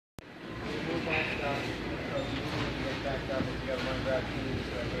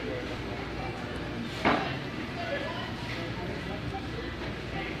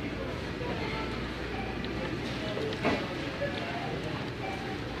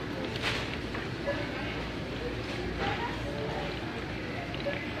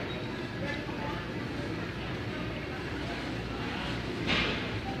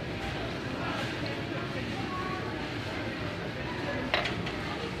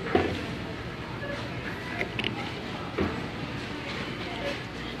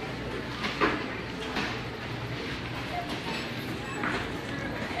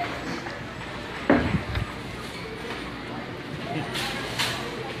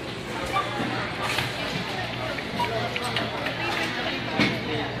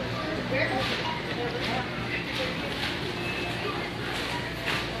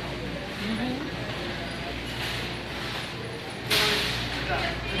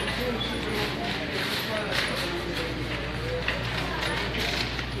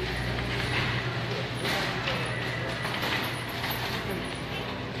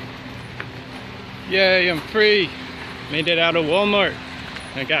Yay, I'm free. Made it out of Walmart.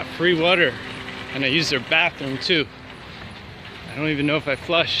 I got free water. And I used their bathroom too. I don't even know if I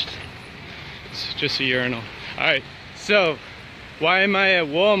flushed. It's just a urinal. Alright, so why am I at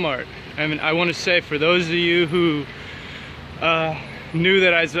Walmart? I mean, I want to say for those of you who knew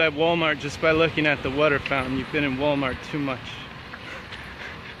that I was at Walmart just by looking at the water fountain, you've been in Walmart too much.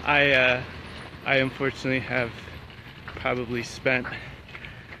 I unfortunately have probably spent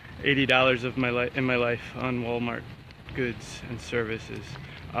 $80 of in my life on Walmart goods and services.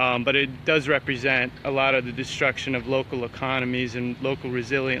 But it does represent a lot of the destruction of local economies and local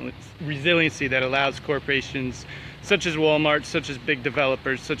resiliency that allows corporations such as Walmart, such as big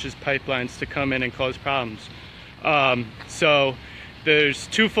developers, such as pipelines to come in and cause problems. So there's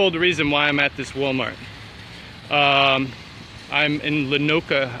twofold reason why I'm at this Walmart. I'm in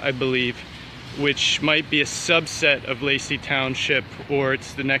Lanoka, I believe, which might be a subset of Lacey Township, or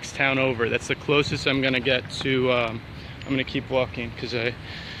it's the next town over. That's the closest I'm gonna get to. I'm gonna keep walking because I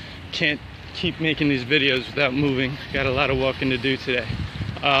can't keep making these videos without moving. Got a lot of walking to do today.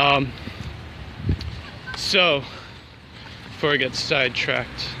 So before I get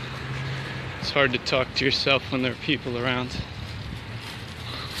sidetracked, it's hard to talk to yourself when there are people around.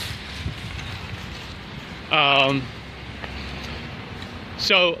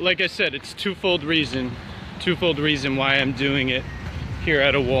 So like I said, it's twofold reason why I'm doing it here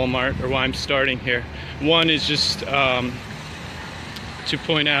at a Walmart, or why I'm starting here. One is just to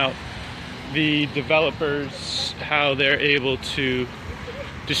point out the developers, how they're able to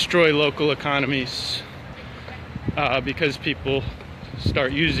destroy local economies because people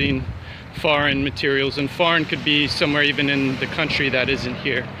start using foreign materials, and foreign could be somewhere even in the country that isn't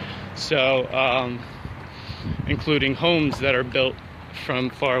here. So including homes that are built from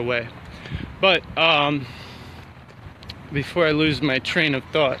far away. But before I lose my train of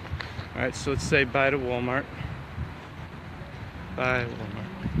thought, all right, so let's say bye to Walmart. Bye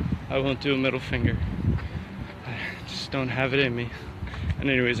Walmart. I won't do a middle finger. I just don't have it in me. And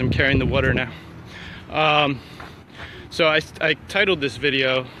anyways, I'm carrying the water now. So I titled this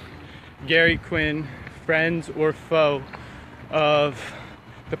video Gary Quinn, Friends or Foe of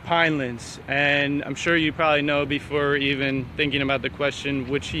the Pinelands, and I'm sure you probably know before even thinking about the question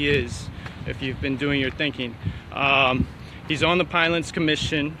which he is, if you've been doing your thinking. He's on the Pinelands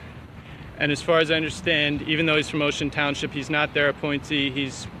Commission, and as far as I understand, even though he's from Ocean Township, he's not their appointee.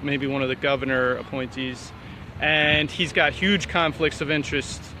 He's maybe one of the governor appointees, and he's got huge conflicts of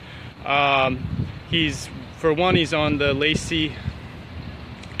interest. For one, he's on the Lacey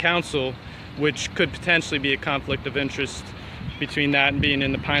Council, which could potentially be a conflict of interest between that and being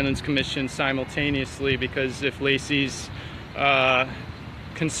in the Pinelands Commission simultaneously, because if Lacey's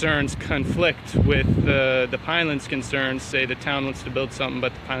concerns conflict with the Pinelands concerns, say the town wants to build something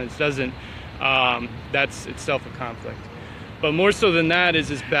but the Pinelands doesn't, that's itself a conflict. But more so than that is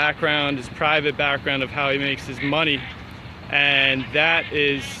his background, his private background of how he makes his money, and that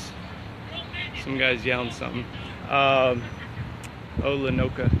is, some guy's yelling something. Oh,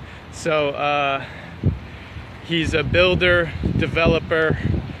 Lanoka. So he's a builder, developer.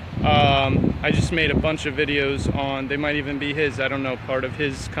 I just made a bunch of videos on, they might even be his, I don't know, part of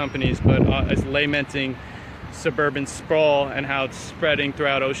his companies, but as lamenting suburban sprawl and how it's spreading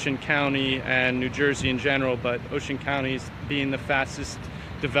throughout Ocean County and New Jersey in general, but Ocean County being the fastest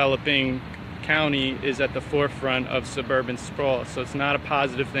developing county is at the forefront of suburban sprawl. So it's not a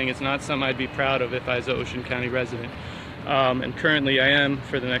positive thing. It's not something I'd be proud of if I was an Ocean County resident. And currently I am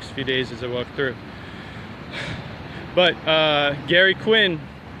for the next few days as I walk through. But Gary Quinn,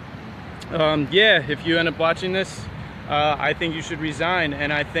 yeah, if you end up watching this, I think you should resign.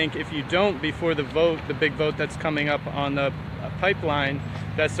 And I think if you don't before the vote, the big vote that's coming up on the pipeline,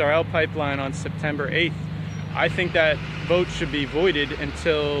 the SRL pipeline on September 8th, I think that vote should be voided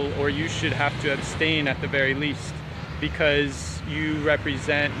until, or you should have to abstain at the very least, because you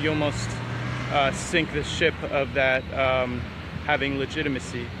represent, you almost sink the ship of that having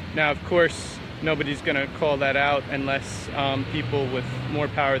legitimacy. Now, of course, nobody's going to call that out unless people with more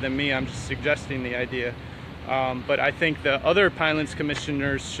power than me. I'm just suggesting the idea. But I think the other Pinelands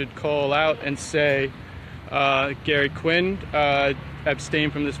commissioners should call out and say, Gary Quinn, abstain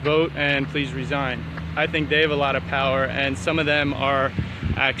from this vote and please resign. I think they have a lot of power, and some of them are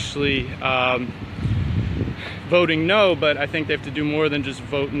actually voting no, but I think they have to do more than just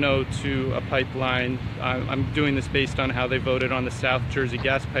vote no to a pipeline. I'm doing this based on how they voted on the South Jersey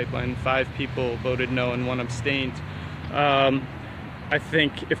gas pipeline. 5 people voted no and 1 abstained. I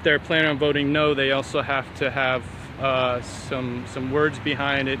think if they're planning on voting no, they also have to have some words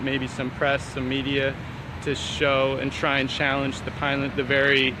behind it, maybe some press, some media, to show and try and challenge the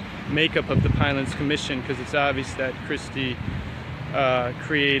very makeup of the Pinelands Commission, because it's obvious that Christie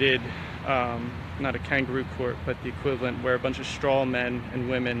created not a kangaroo court, but the equivalent, where a bunch of straw men and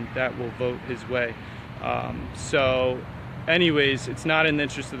women that will vote his way. So anyways, it's not in the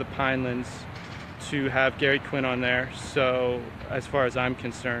interest of the Pinelands to have Gary Quinn on there. So as far as I'm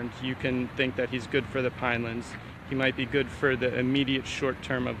concerned, you can think that he's good for the Pinelands. He might be good for the immediate short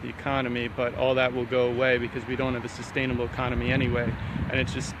term of the economy, but all that will go away because we don't have a sustainable economy anyway. And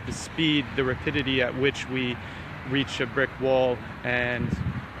it's just the speed, the rapidity at which we reach a brick wall, and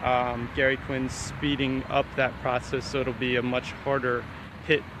Gary Quinn's speeding up that process, so it'll be a much harder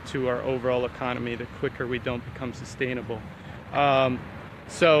hit to our overall economy the quicker we don't become sustainable.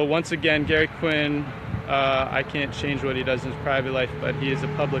 So once again, Gary Quinn, I can't change what he does in his private life, but he is a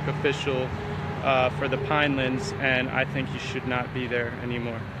public official for the Pinelands, and I think he should not be there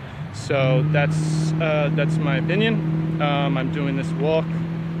anymore. So that's my opinion. I'm doing this walk.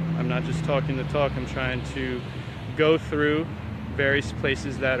 I'm not just talking the talk. I'm trying to go through various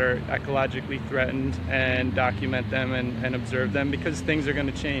places that are ecologically threatened and document them and observe them, because things are going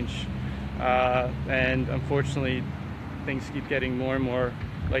to change. And unfortunately, things keep getting more and more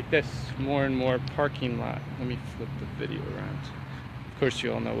like this, more and more parking lot. Let me flip the video around. Of course,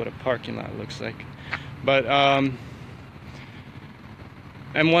 you all know what a parking lot looks like. But,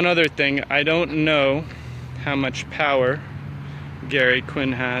 and one other thing, I don't know how much power Gary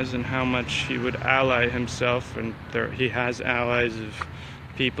Quinn has and how much he would ally himself, and he has allies of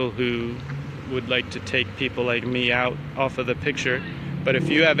people who would like to take people like me out off of the picture. But if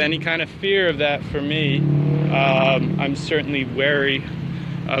you have any kind of fear of that for me, I'm certainly wary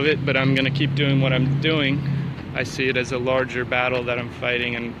of it, but I'm going to keep doing what I'm doing. I see it as a larger battle that I'm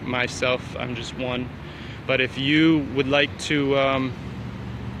fighting, and myself, I'm just one. But if you would like to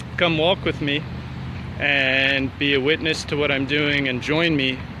come walk with me and be a witness to what I'm doing and join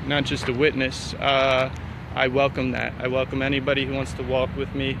me, not just a witness, I welcome that. I welcome anybody who wants to walk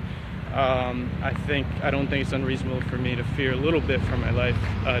with me. I don't think it's unreasonable for me to fear a little bit for my life,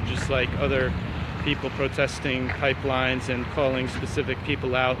 just like other people protesting pipelines and calling specific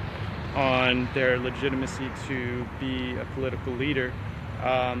people out on their legitimacy to be a political leader.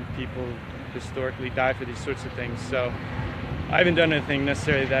 People historically die for these sorts of things. So I haven't done anything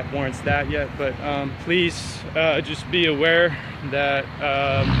necessarily that warrants that yet, but please just be aware that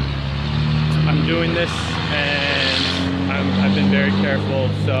I'm doing this, and I've been very careful.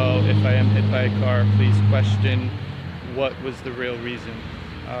 So if I am hit by a car, please question what was the real reason.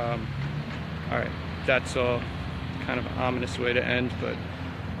 All right, that's all kind of an ominous way to end, but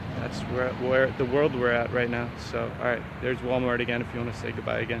that's where the world we're at right now. So, all right, there's Walmart again if you want to say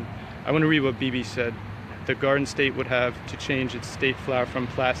goodbye again. I want to read what BB said. The Garden State would have to change its state flower from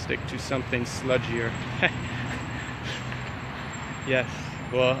plastic to something sludgier. Yes,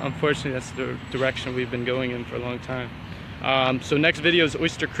 well, unfortunately, that's the direction we've been going in for a long time. So next video is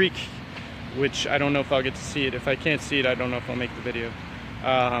Oyster Creek, which I don't know if I'll get to see it. If I can't see it, I don't know if I'll make the video.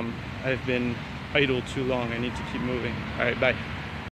 I've been idle too long. I need to keep moving. All right, bye.